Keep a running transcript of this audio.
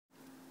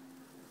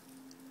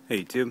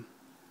Hey YouTube,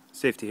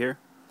 Safety here.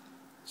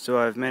 So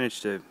I've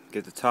managed to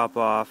get the top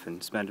off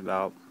and spent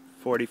about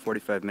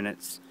 40-45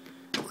 minutes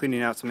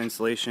cleaning out some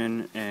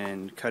insulation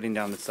and cutting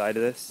down the side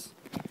of this.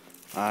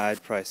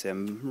 I'd probably say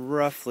I'm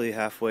roughly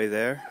halfway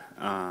there.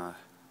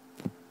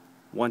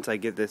 Once I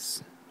get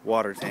this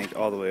water tank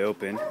all the way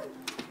open,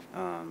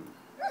 I'll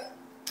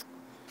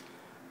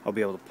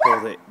be able to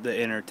pull the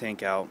inner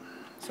tank out.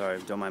 Sorry,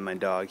 don't mind my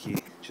dog, he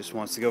just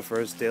wants to go for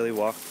his daily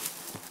walk.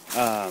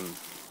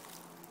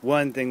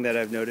 One thing that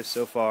I've noticed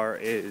so far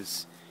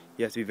is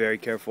you have to be very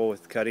careful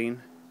with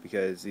cutting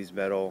because these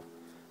metal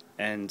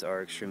ends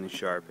are extremely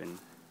sharp, and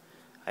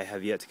I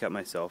have yet to cut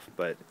myself,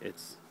 but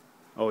it's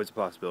always a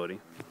possibility.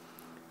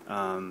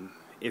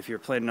 If you're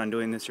planning on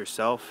doing this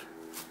yourself,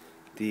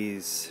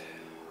 these,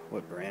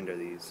 what brand are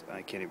these?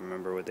 I can't even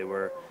remember what they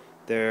were.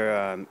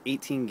 They're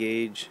 18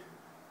 gauge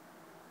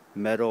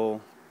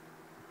metal,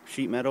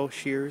 sheet metal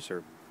shears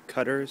or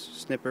cutters,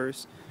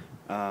 snippers.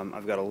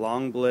 I've got a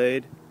long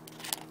blade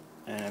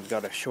and I've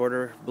got a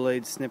shorter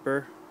blade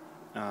snipper.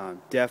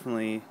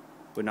 Definitely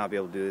would not be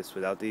able to do this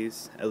without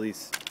these. At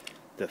least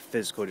the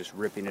physical just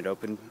ripping it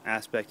open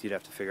aspect, you'd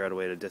have to figure out a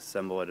way to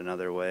disassemble it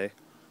another way.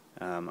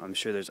 I'm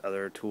sure there's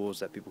other tools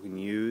that people can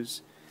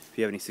use. If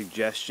you have any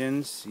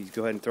suggestions, you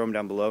go ahead and throw them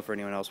down below for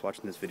anyone else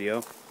watching this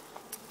video.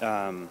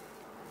 I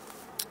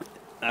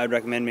would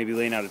recommend maybe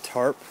laying out a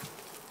tarp.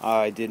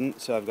 I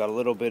didn't, so I've got a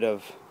little bit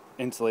of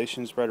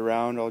insulation spread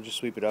around. I'll just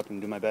sweep it up and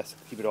do my best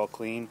to keep it all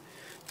clean.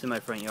 It's in my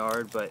front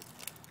yard, but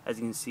as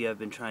you can see, I've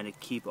been trying to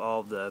keep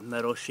all the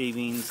metal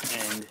shavings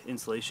and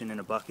insulation in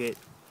a bucket,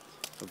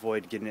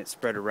 avoid getting it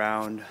spread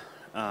around.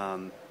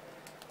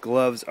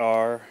 Gloves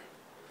are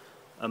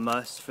a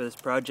must for this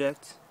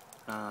project.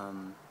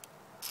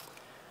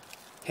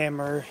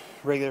 Hammer,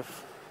 regular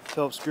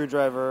Phillips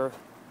screwdriver.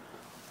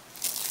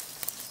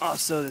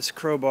 Also, this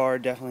crowbar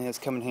definitely has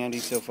come in handy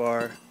so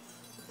far.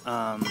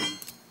 I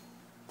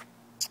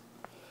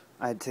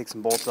had to take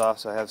some bolts off,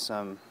 so I have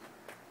some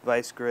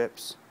vice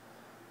grips.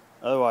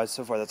 Otherwise,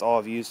 so far that's all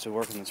I've used to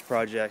work on this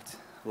project.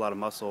 A lot of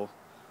muscle.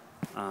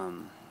 I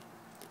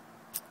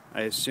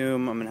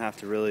assume I'm going to have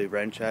to really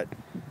wrench at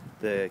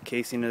the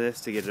casing of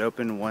this to get it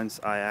open once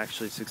I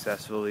actually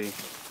successfully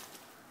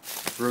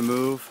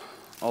remove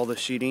all the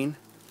sheeting.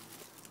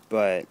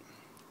 But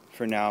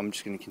for now, I'm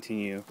just going to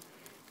continue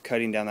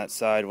cutting down that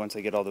side. Once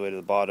I get all the way to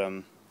the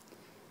bottom,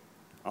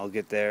 I'll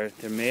get there.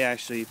 There may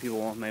actually,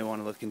 people may want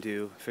to look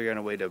into figuring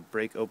out a way to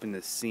break open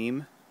the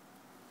seam.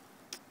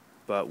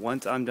 But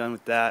once I'm done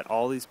with that,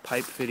 all these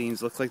pipe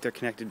fittings look like they're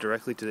connected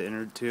directly to the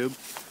inner tube.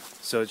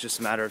 So it's just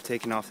a matter of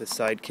taking off the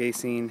side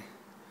casing,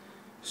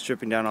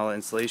 stripping down all the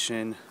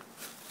insulation.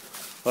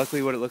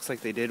 Luckily what it looks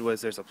like they did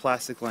was there's a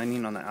plastic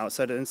lining on the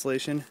outside of the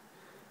insulation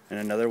and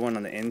another one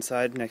on the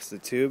inside next to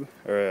the tube,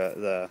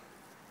 or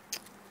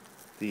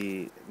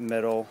the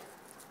metal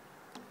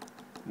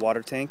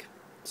water tank.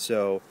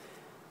 So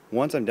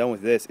once I'm done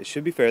with this, it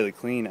should be fairly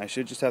clean. I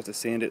should just have to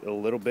sand it a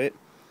little bit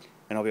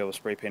and I'll be able to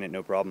spray paint it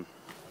no problem.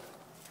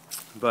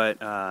 But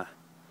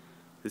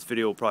this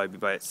video will probably be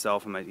by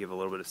itself. I might give a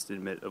little bit of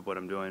snippet of what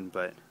I'm doing,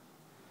 but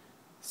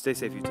stay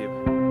safe,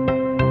 YouTube.